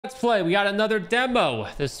Let's play. We got another demo.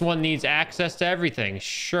 This one needs access to everything.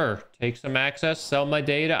 Sure. Take some access. Sell my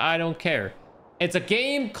data. I don't care. It's a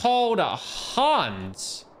game called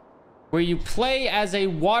Hans, where you play as a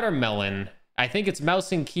watermelon. I think it's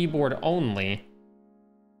mouse and keyboard only.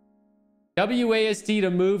 WASD to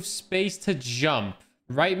move, space to jump.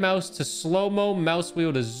 Right mouse to slow-mo, mouse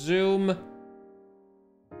wheel to zoom.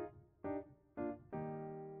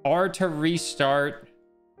 R to restart.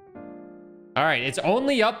 All right, it's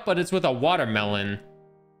only up, but it's with a watermelon.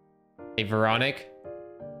 Hey, Veronic.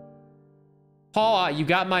 Paul, you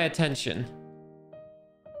got my attention.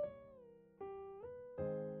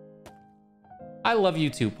 I love you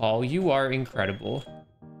too, Paul. You are incredible.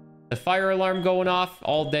 The fire alarm going off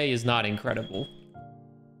all day is not incredible.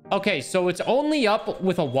 Okay, so it's only up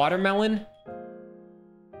with a watermelon.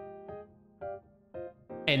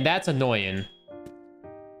 And that's annoying.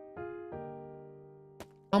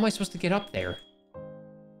 How am I supposed to get up there?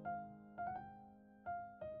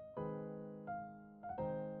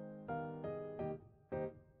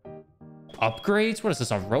 Upgrades? What is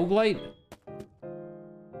this, a roguelite?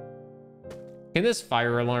 Can this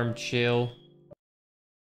fire alarm chill?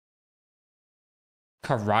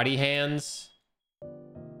 Karate hands?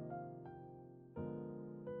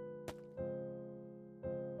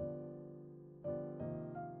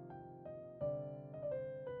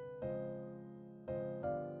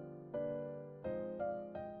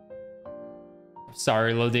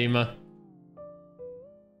 Sorry, Lodima.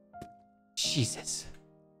 Jesus.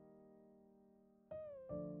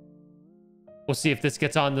 We'll see if this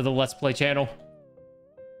gets onto the Let's Play channel.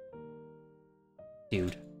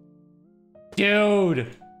 Dude.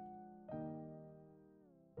 Dude!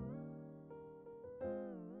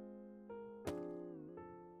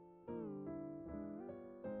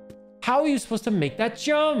 How are you supposed to make that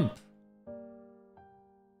jump?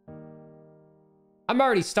 I'm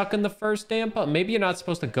already stuck in the first damn pump. Maybe you're not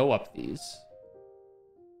supposed to go up these.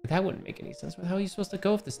 That wouldn't make any sense. How are you supposed to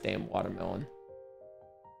go up this damn watermelon?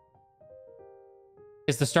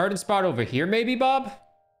 Is the starting spot over here, maybe, Bob?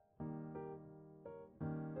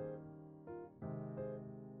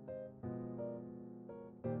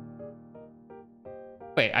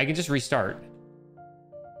 Wait, I can just restart.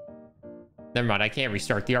 Never mind, I can't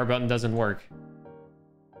restart. The R button doesn't work.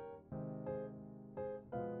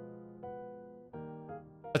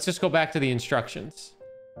 Let's just go back to the instructions.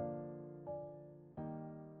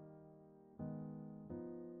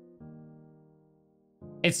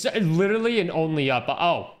 It's literally an only up.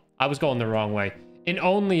 Oh, I was going the wrong way. In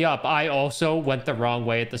only up, I also went the wrong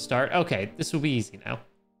way at the start. Okay, this will be easy now.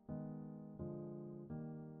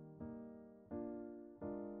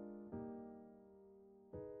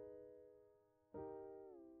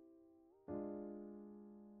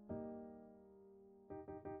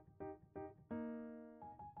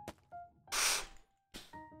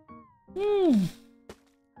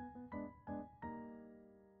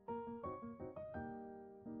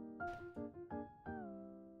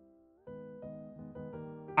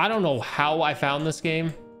 I don't know how I found this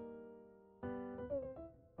game.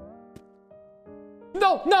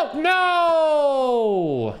 No, no,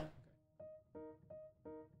 no!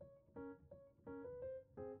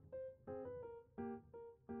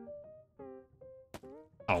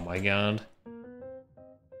 Oh my god.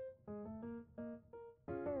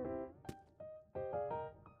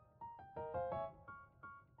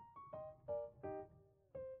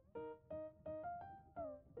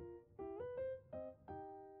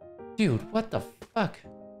 Dude, what the fuck?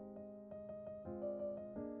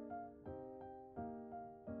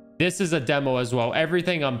 This is a demo as well.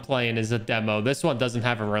 Everything I'm playing is a demo. This one doesn't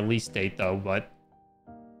have a release date though, but...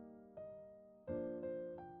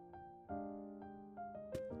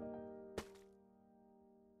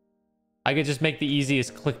 I could just make the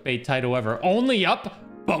easiest clickbait title ever. Only up,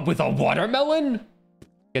 but with a watermelon?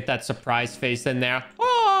 Get that surprise face in there.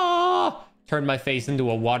 Ah! Turn my face into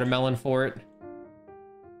a watermelon for it.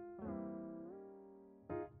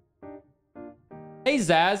 Hey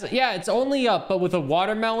Zaz, yeah, it's only up, but with a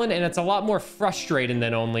watermelon, and it's a lot more frustrating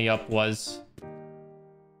than only up was.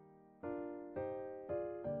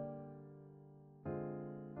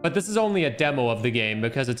 But this is only a demo of the game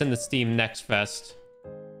because it's in the Steam Next Fest.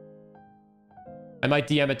 I might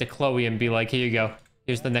DM it to Chloe and be like, here you go.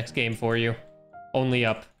 Here's the next game for you. Only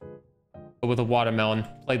up, but with a watermelon.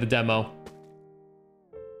 Play the demo.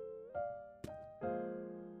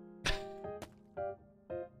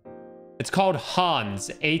 It's called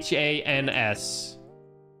Hans, H-A-N-S.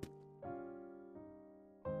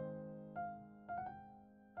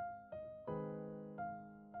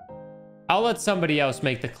 I'll let somebody else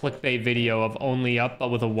make the clickbait video of only up, but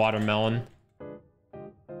with a watermelon.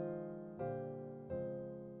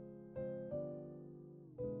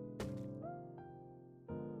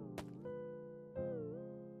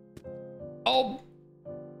 Oh.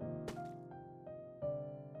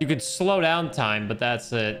 You could slow down time, but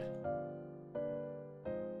that's it.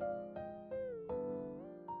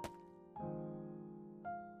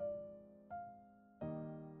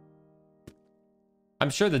 I'm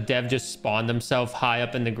sure the dev just spawned himself high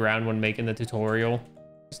up in the ground when making the tutorial.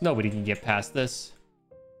 Because nobody can get past this.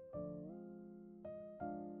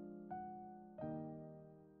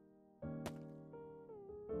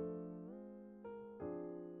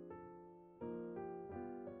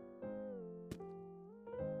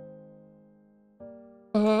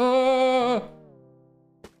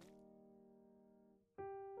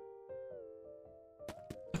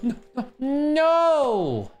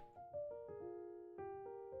 No!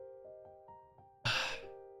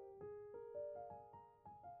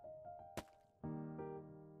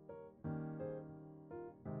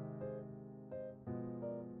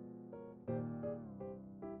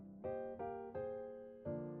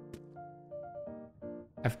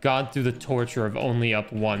 I've gone through the torture of only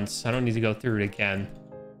up once. I don't need to go through it again.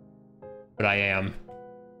 But I am.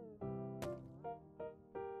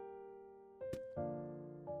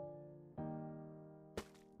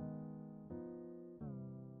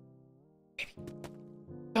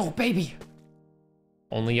 Oh, baby.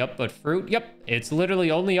 Only up but fruit? Yep. It's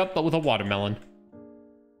literally only up but with a watermelon.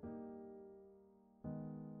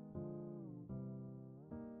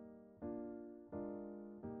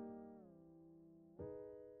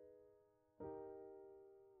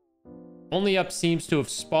 Only up seems to have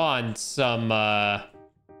spawned some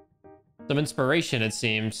inspiration, it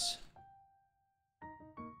seems.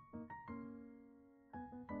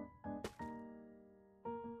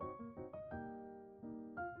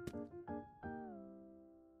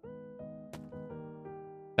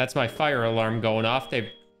 That's my fire alarm going off. They've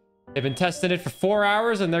been testing it for 4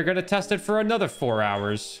 hours, and they're gonna test it for another 4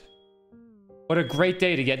 hours. What a great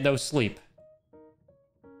day to get no sleep.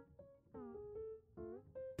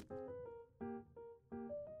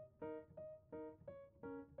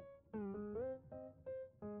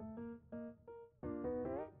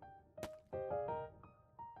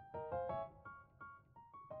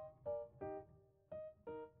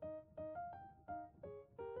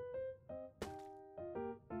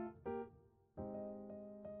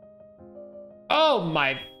 Oh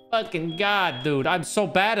my fucking god, dude. I'm so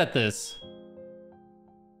bad at this.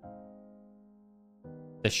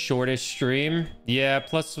 The shortest stream? Yeah,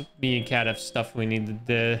 plus me and Kat have stuff we need to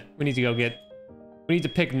do. We need to go get... We need to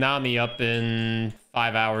pick Nami up in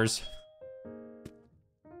 5 hours.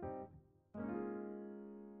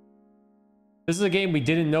 This is a game we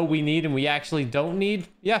didn't know we need and we actually don't need?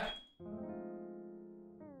 Yeah.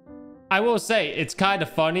 I will say, it's kind of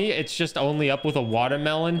funny. It's just only up with a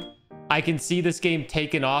watermelon. I can see this game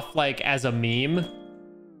taken off, like, as a meme.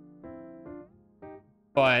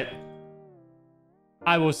 But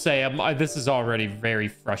I will say, this is already very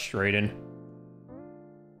frustrating.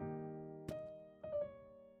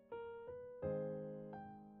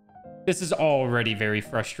 This is already very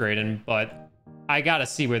frustrating, but I gotta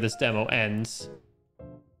see where this demo ends.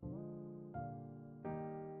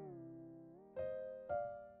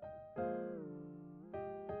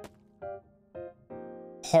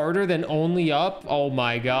 Harder than Only Up? Oh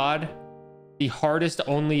my god. The hardest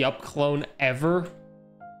Only Up clone ever.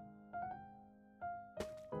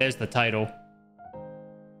 There's the title.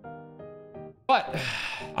 But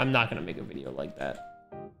I'm not gonna make a video like that.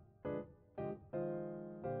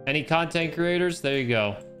 Any content creators? There you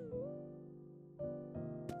go.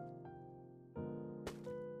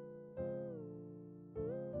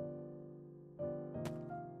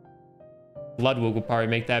 Ludwig will probably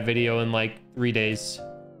make that video in like 3 days.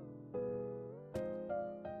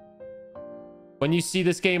 When you see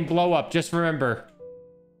this game blow up, just remember,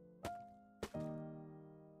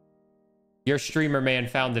 your streamer man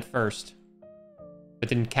found it first, but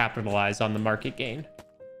didn't capitalize on the market gain.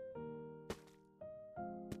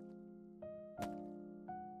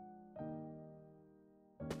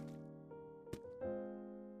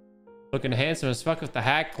 Looking handsome as fuck with the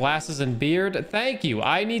hat, glasses, and beard. Thank you.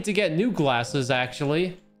 I need to get new glasses,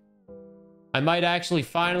 actually. I might actually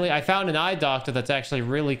finally... I found an eye doctor that's actually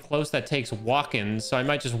really close that takes walk-ins. So I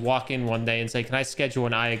might just walk in one day and say, can I schedule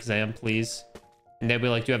an eye exam, please? And they'll be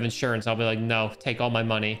like, do you have insurance? I'll be like, no, take all my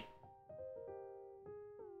money.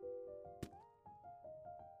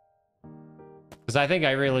 Because I think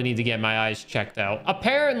I really need to get my eyes checked out.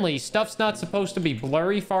 Apparently, stuff's not supposed to be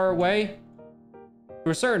blurry far away. To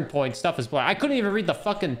a certain point, stuff is blurry. I couldn't even read the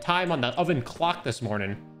fucking time on the oven clock this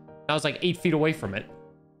morning. I was like 8 feet away from it.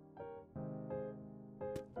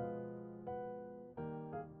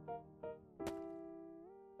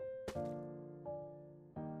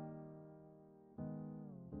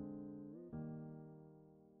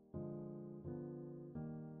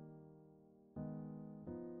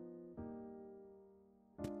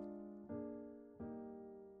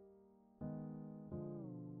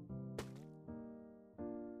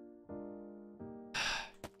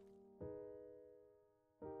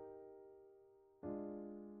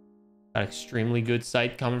 Got extremely good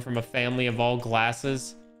sight coming from a family of all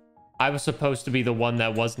glasses. I was supposed to be the one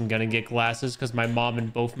that wasn't gonna get glasses because my mom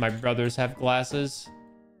and both my brothers have glasses.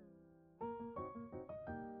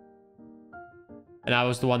 And I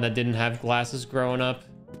was the one that didn't have glasses growing up.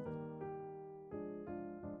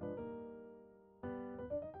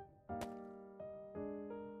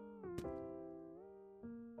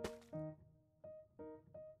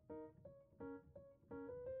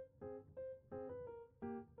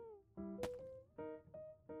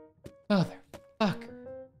 Motherfucker.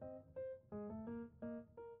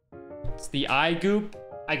 It's the eye goop.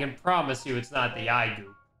 I can promise you it's not the eye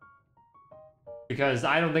goop. Because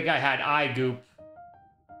I don't think I had eye goop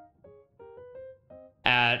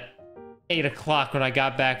at 8 o'clock when I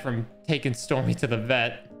got back from taking Stormy to the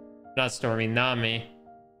vet. Not Stormy, Nami.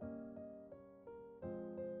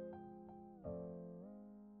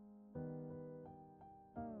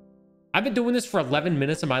 I've been doing this for 11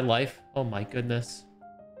 minutes of my life. Oh my goodness.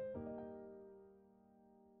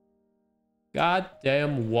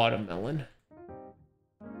 Goddamn watermelon.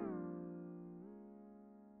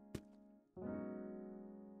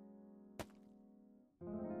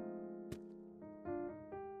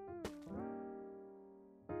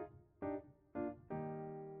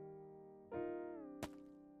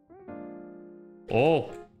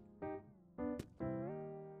 Oh.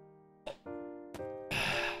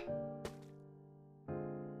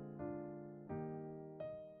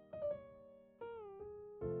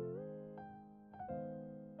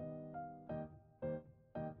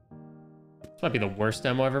 This might be the worst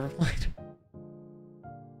demo I've ever played.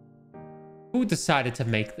 Who decided to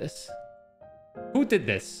make this? Who did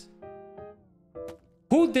this?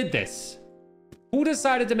 Who did this? Who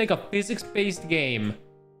decided to make a physics-based game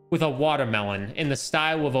with a watermelon in the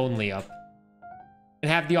style of Only Up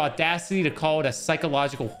and have the audacity to call it a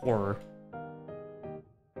psychological horror?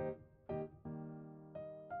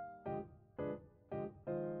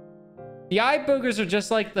 The eye boogers are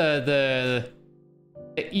just like the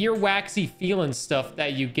earwaxy feeling stuff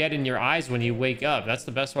that you get in your eyes when you wake up. That's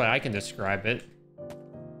the best way I can describe it.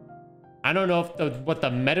 I don't know if what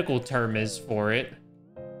the medical term is for it.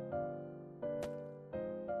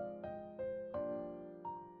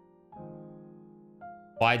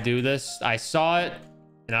 Why do this? I saw it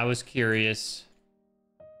and I was curious.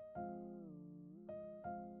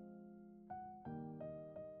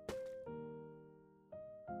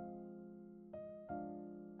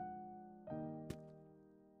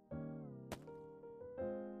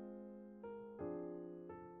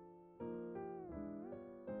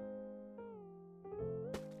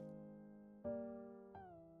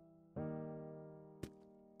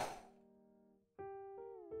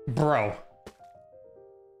 Bro.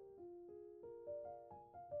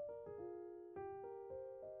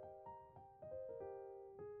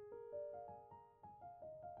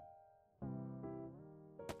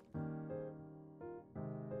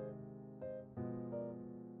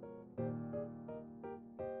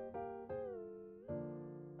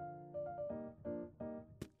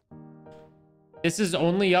 This is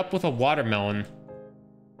Only Up with a watermelon.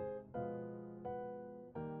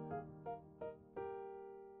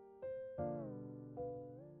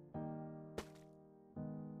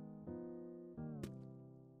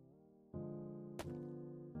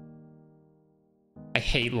 I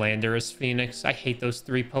hate Landorus Phoenix. I hate those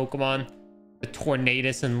three Pokemon. The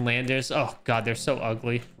Tornadus and Landorus. Oh god, they're so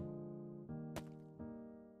ugly.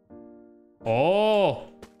 Oh!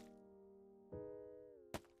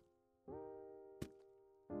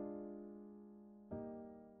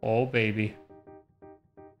 Oh, baby.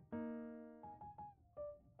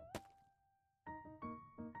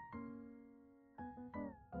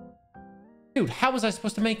 Dude, how was I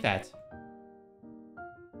supposed to make that?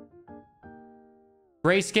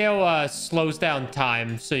 Grayscale slows down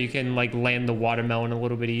time so you can like land the watermelon a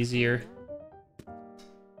little bit easier.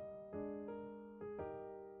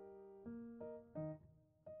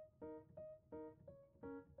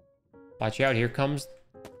 Watch out, here comes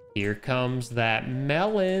that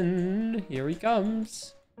melon. Here he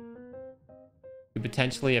comes. We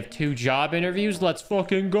potentially have 2 job interviews. Let's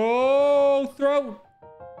fucking go! Throw!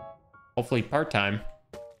 Hopefully part-time.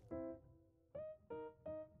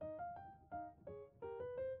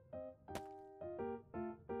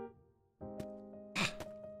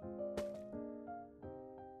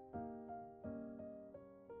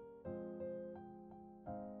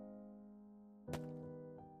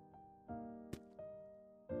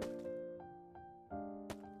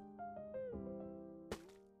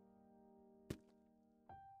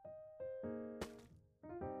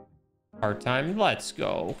 Part-time, let's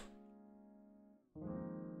go.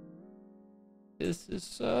 This is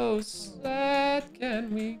so sad.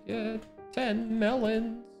 Can we get 10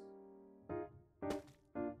 melons?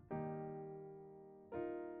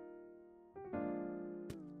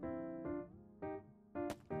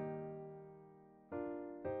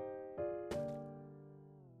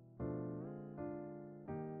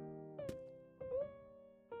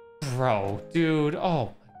 Bro, dude,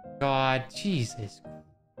 oh my god, Jesus.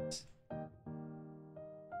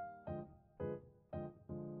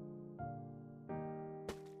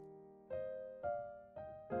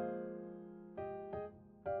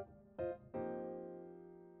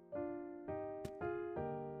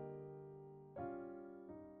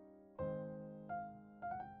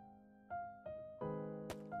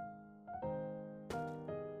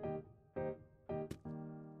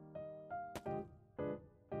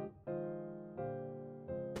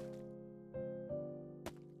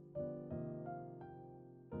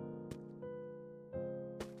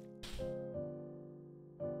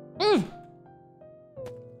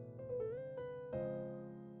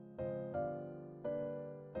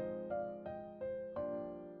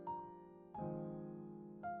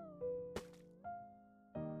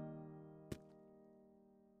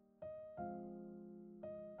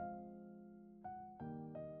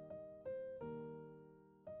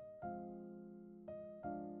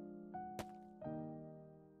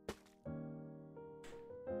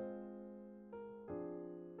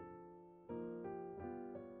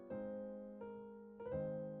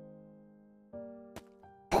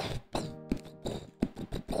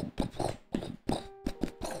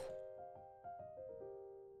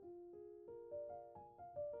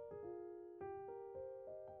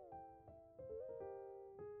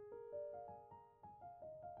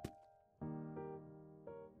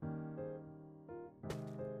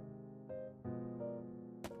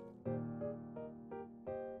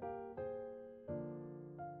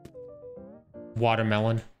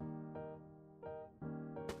 Watermelon.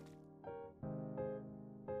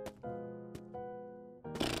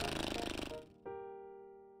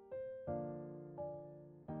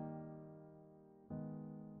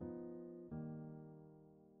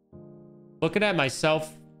 Looking at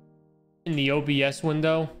myself in the OBS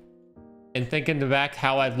window and thinking back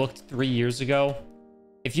how I looked 3 years ago.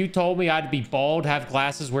 If you told me I'd be bald, have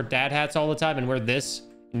glasses, wear dad hats all the time, and wear this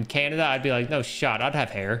in Canada, I'd be like, no shot, I'd have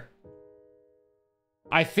hair.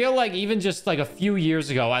 I feel like even just like a few years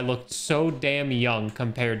ago, I looked so damn young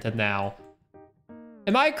compared to now.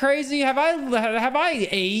 Am I crazy? Have I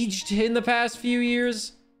aged in the past few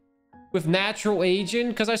years with natural aging?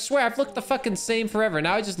 Because I swear I've looked the fucking same forever.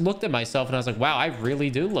 Now I just looked at myself and I was like, wow, I really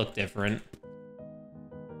do look different.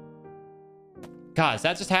 God, does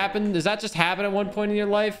that just happen? Does that just happen at one point in your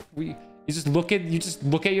life? You just look at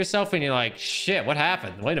yourself and you're like, shit, what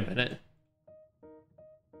happened? Wait a minute.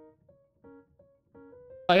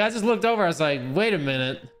 Like, I just looked over, I was like, wait a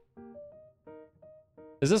minute.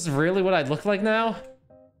 Is this really what I look like now?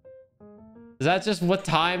 Is that just what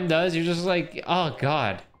time does? You're just like, oh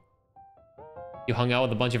god. You hung out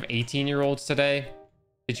with a bunch of 18-year-olds today?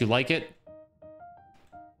 Did you like it?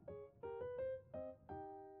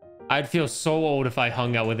 I'd feel so old if I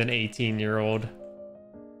hung out with an 18-year-old.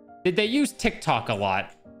 Did they use TikTok a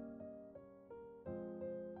lot?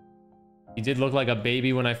 You did look like a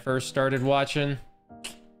baby when I first started watching.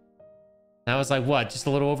 That was like, what, just a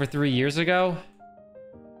little over 3 years ago?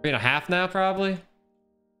 3.5 now, probably?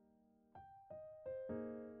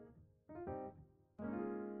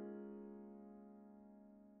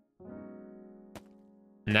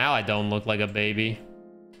 Now I don't look like a baby.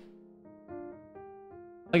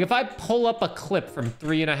 Like, if I pull up a clip from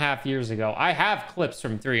 3.5 years ago, I have clips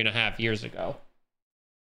from 3.5 years ago.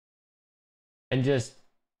 And just...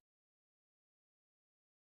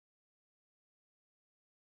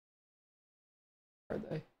 Are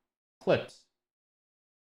they? Clips.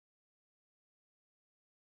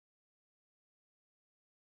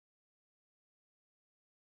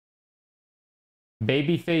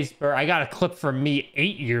 Babyface Burr. I got a clip from me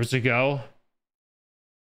 8 years ago.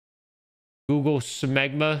 Google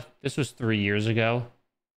Smegma. This was 3 years ago.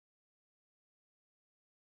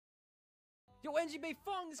 Yo, NG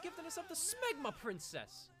Fong is gifting us up the Smegma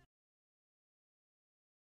Princess.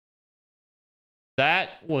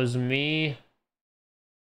 That was me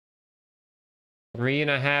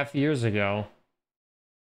 3.5 years ago.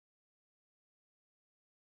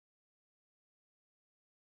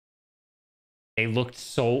 They looked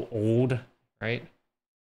so old, right?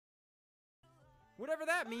 Whatever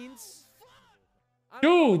that means.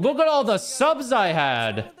 Dude, look at all the subs I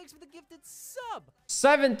had. Thanks for the gifted sub.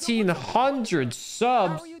 1,700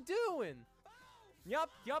 subs. How are you doing? Yup,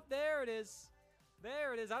 there it is.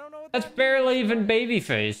 There it is. I don't know what That's that barely means, even but- baby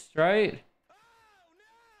faced, right?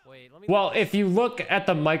 Wait, let me. Well, if you look at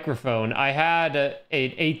the microphone, I had an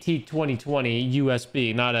AT2020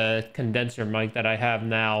 USB, not a condenser mic that I have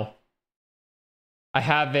now. I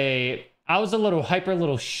was a little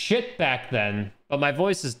little shit back then, but my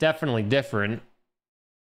voice is definitely different.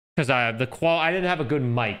 Because I didn't have a good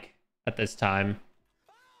mic at this time.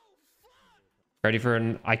 Ready for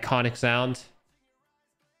an iconic sound?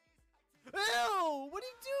 Ew! What are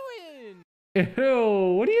you doing?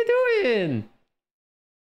 Ew, what are you doing?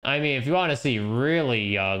 I mean, if you want to see really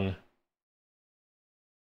young.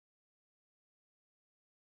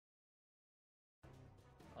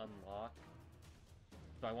 Unlock.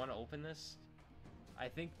 Do I want to open this? I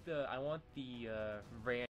think I want the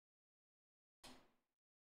RAM.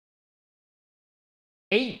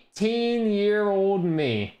 18-year-old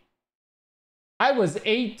me. I was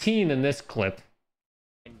 18 in this clip.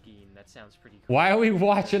 That sounds pretty cool. Why are we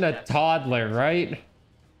watching a toddler, right?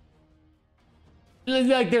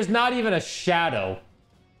 Like, there's not even a shadow.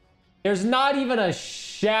 There's not even a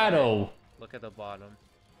shadow. Look at the bottom.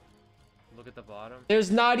 Look at the bottom.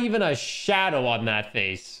 There's not even a shadow on that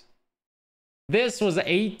face. This was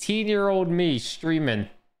 18-year-old me streaming.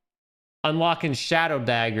 Unlocking shadow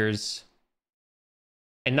daggers.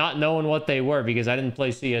 And not knowing what they were because I didn't play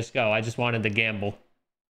CSGO. I just wanted to gamble.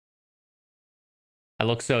 I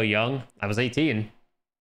look so young. I was 18.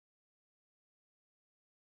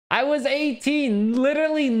 I was 18.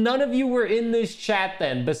 Literally none of you were in this chat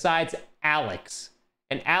then besides Alex.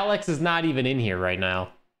 And Alex is not even in here right now.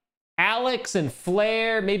 Alex and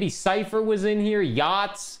Flair, maybe Cypher was in here,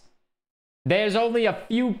 Yachts. There's only a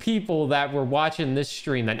few people that were watching this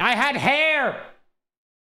stream then. I had hair!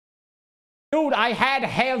 Dude, I had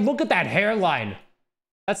hair. Look at that hairline.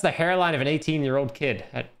 That's the hairline of an 18-year-old kid.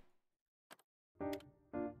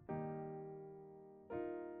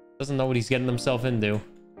 Doesn't know what he's getting himself into.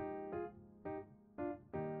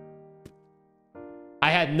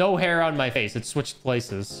 I had no hair on my face. It switched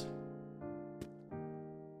places.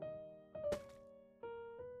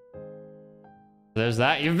 There's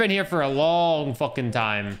that. You've been here for a long fucking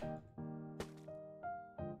time.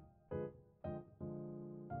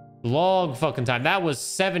 Long fucking time. That was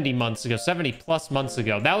 70 months ago. 70 plus months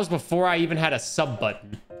ago. That was before I even had a sub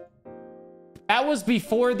button. That was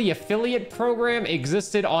before the affiliate program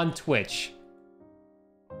existed on Twitch.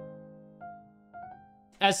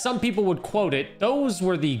 As some people would quote it, those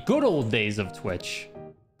were the good old days of Twitch.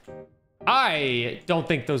 I don't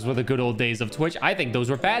think those were the good old days of Twitch. I think those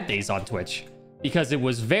were bad days on Twitch. Because it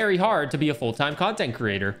was very hard to be a full-time content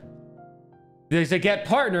creator. To get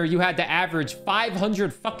partner, you had to average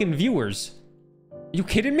 500 fucking viewers. Are you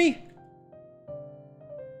kidding me?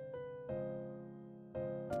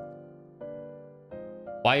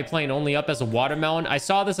 Why are you playing only up as a watermelon? I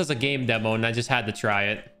saw this as a game demo and I just had to try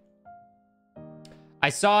it. I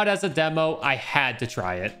saw it as a demo. I had to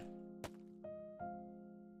try it.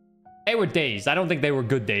 They were days. I don't think they were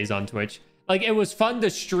good days on Twitch. Like, it was fun to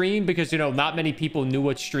stream because, you know, not many people knew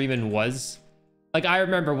what streaming was. Like, I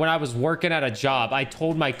remember when I was working at a job, I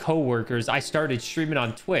told my coworkers I started streaming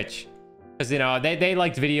on Twitch. Because, you know, they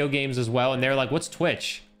liked video games as well. And they were like, what's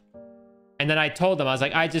Twitch? And then I told them, I was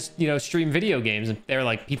like, I just, you know, stream video games. And they were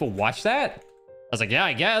like, people watch that? I was like, yeah,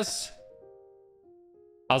 I guess.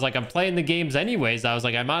 I was like, I'm playing the games anyways. I was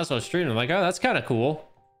like, I might as well stream. I'm like, oh, that's kind of cool.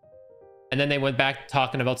 And then they went back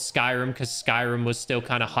talking about Skyrim because Skyrim was still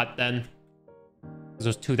kind of hot then. This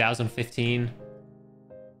was 2015.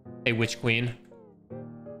 Hey, Witch Queen.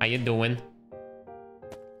 How you doing?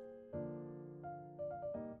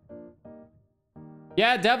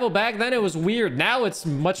 Yeah, Devil, back then it was weird. Now it's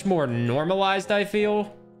much more normalized, I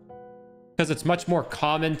feel. Because it's much more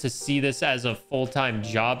common to see this as a full-time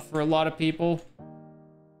job for a lot of people.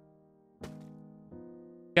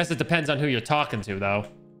 Guess it depends on who you're talking to, though.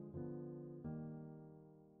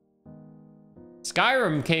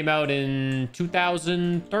 Skyrim came out in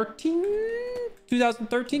 2013?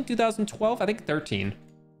 2013? 2012? I think 13.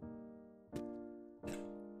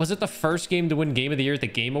 Was it the first game to win Game of the Year at the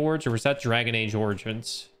Game Awards, or was that Dragon Age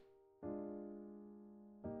Origins?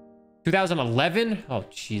 2011? Oh,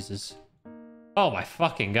 Jesus. Oh, my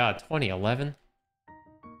fucking God. 2011?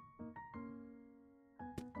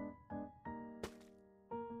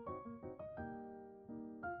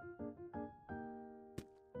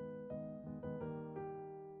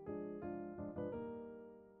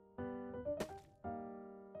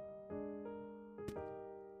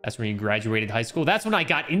 That's when you graduated high school. That's when I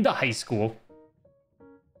got into high school.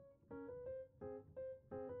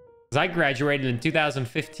 Because I graduated in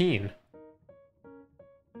 2015.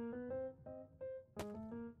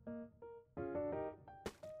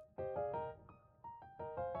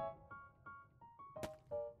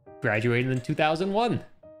 Graduated in 2001.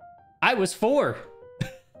 I was 4.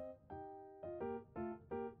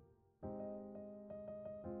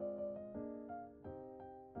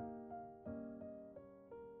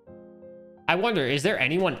 I wonder, is there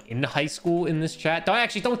anyone in high school in this chat?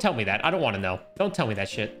 Don't tell me that. I don't want to know. Don't tell me that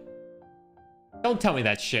shit. Don't tell me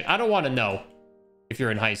that shit. I don't want to know if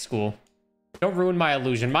you're in high school. Don't ruin my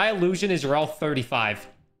illusion. My illusion is you're all 35.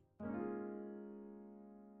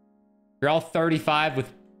 You're all 35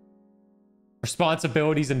 with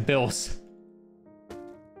responsibilities and bills.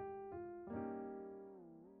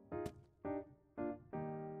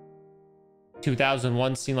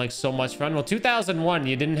 ...2001 seemed like so much fun. Well, 2001,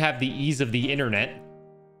 you didn't have the ease of the internet.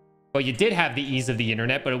 Well, you did have the ease of the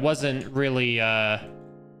internet, but it wasn't really,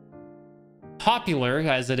 popular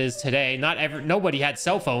as it is today. Nobody had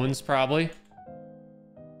cell phones, probably.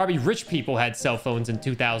 Probably rich people had cell phones in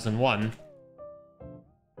 2001.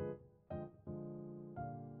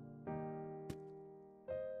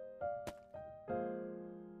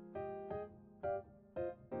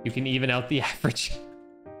 You can even out the average.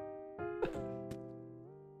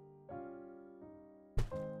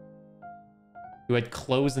 You had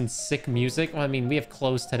clothes and sick music? Well, I mean, we have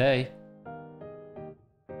clothes today.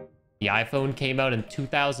 The iPhone came out in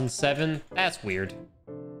 2007? That's weird.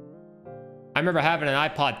 I remember having an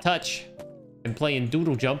iPod Touch and playing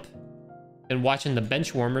Doodle Jump and watching the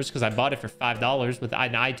Benchwarmers because I bought it for $5 with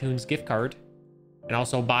an iTunes gift card. And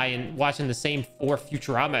also watching the same 4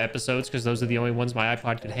 Futurama episodes because those are the only ones my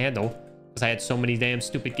iPod could handle because I had so many damn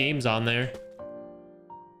stupid games on there.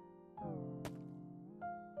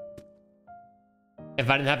 If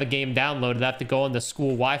I didn't have a game downloaded, I'd have to go on the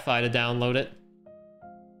school Wi-Fi to download it.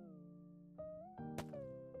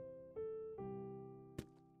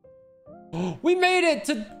 We made it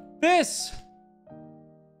to this!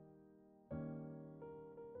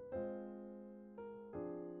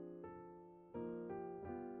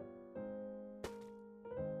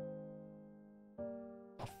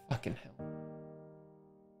 Oh, fucking hell.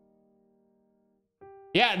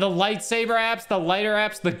 Yeah, the lightsaber apps, the lighter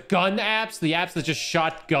apps, the gun apps, the apps that just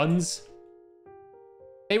shot guns.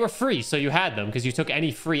 They were free, so you had them because you took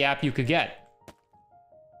any free app you could get.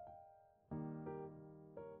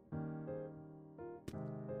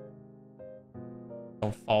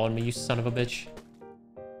 Don't follow me, you son of a bitch.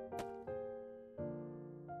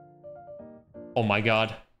 Oh my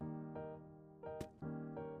god.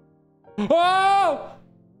 Oh!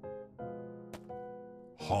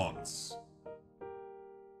 Haunts.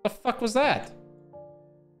 The fuck was that?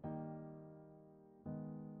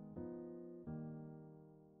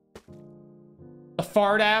 A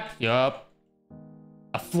fart app? Yup.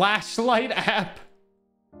 A flashlight app?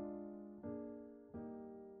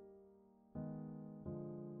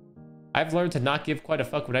 I've learned to not give quite a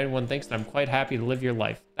fuck what anyone thinks, and I'm quite happy to live your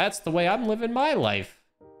life. That's the way I'm living my life.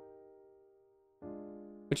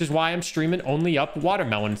 Which is why I'm streaming only up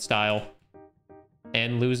watermelon style.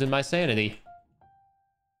 And losing my sanity.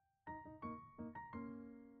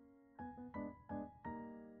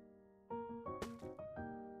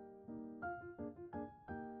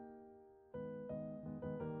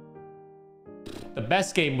 The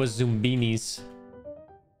best game was Zumbinis.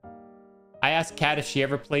 I asked Kat if she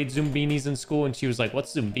ever played Zumbinis in school, and she was like,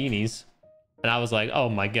 what's Zumbinis? And I was like, oh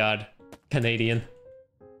my god, Canadian.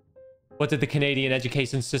 What did the Canadian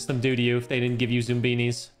education system do to you if they didn't give you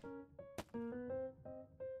Zumbinis?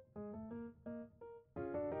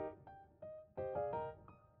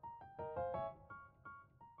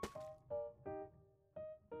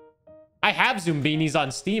 I have Zumbinis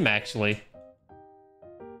on Steam, actually.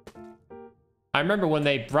 I remember when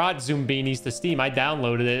they brought Zumbinis to Steam, I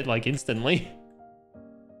downloaded it, like, instantly.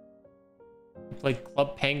 I played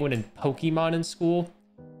Club Penguin and Pokemon in school.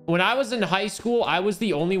 When I was in high school, I was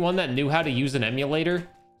the only one that knew how to use an emulator.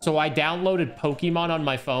 So I downloaded Pokemon on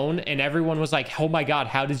my phone, and everyone was like, oh my god,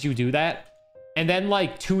 how did you do that? And then,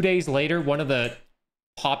 like, 2 days later, one of the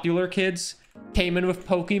popular kids came in with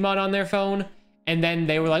Pokemon on their phone. And then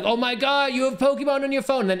they were like, oh my god, you have Pokemon on your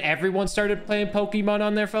phone. And then everyone started playing Pokemon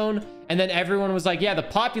on their phone. And then everyone was like, yeah, the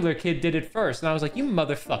popular kid did it first. And I was like, you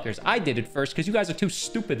motherfuckers, I did it first because you guys are too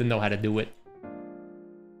stupid to know how to do it.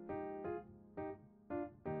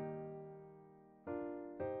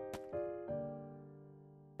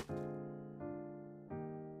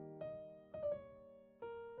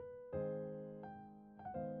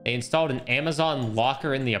 They installed an Amazon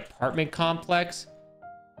locker in the apartment complex.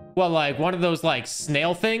 Well, like one of those like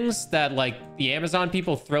snail things that like the Amazon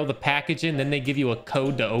people throw the package in, then they give you a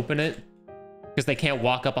code to open it because they can't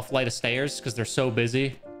walk up a flight of stairs because they're so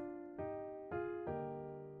busy.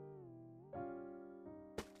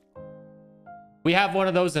 We have one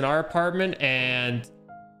of those in our apartment, and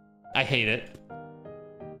I hate it.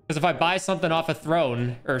 Because if I buy something off a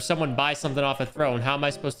throne, or someone buys something off a throne, how am I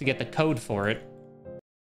supposed to get the code for it?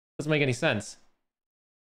 Doesn't make any sense.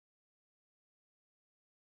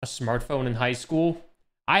 A smartphone in high school?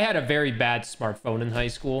 I had a very bad smartphone in high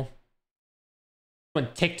school. When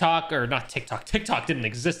TikTok, or not TikTok, TikTok didn't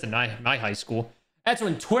exist in my high school. That's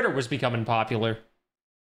when Twitter was becoming popular.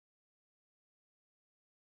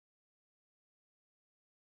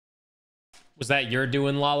 Was that your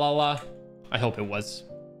doing, la la la? I hope it was.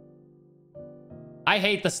 I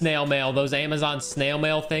hate the snail mail. Those Amazon snail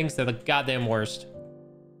mail things, they're the goddamn worst.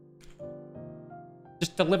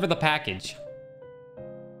 Just deliver the package.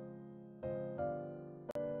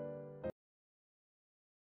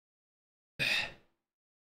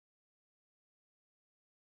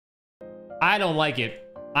 I don't like it.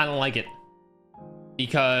 I don't like it.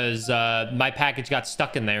 Because my package got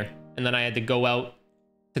stuck in there. And then I had to go out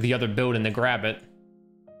to the other building to grab it.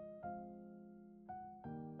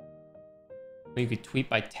 You could tweet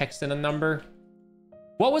by texting a number.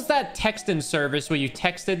 What was that texting service where you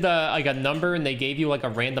texted like a number and they gave you like a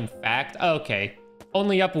random fact? Okay.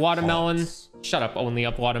 Only Up Watermelon. Shut up, Only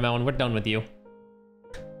Up Watermelon. We're done with you.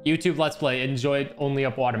 YouTube Let's Play. Enjoyed Only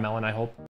Up Watermelon, I hope.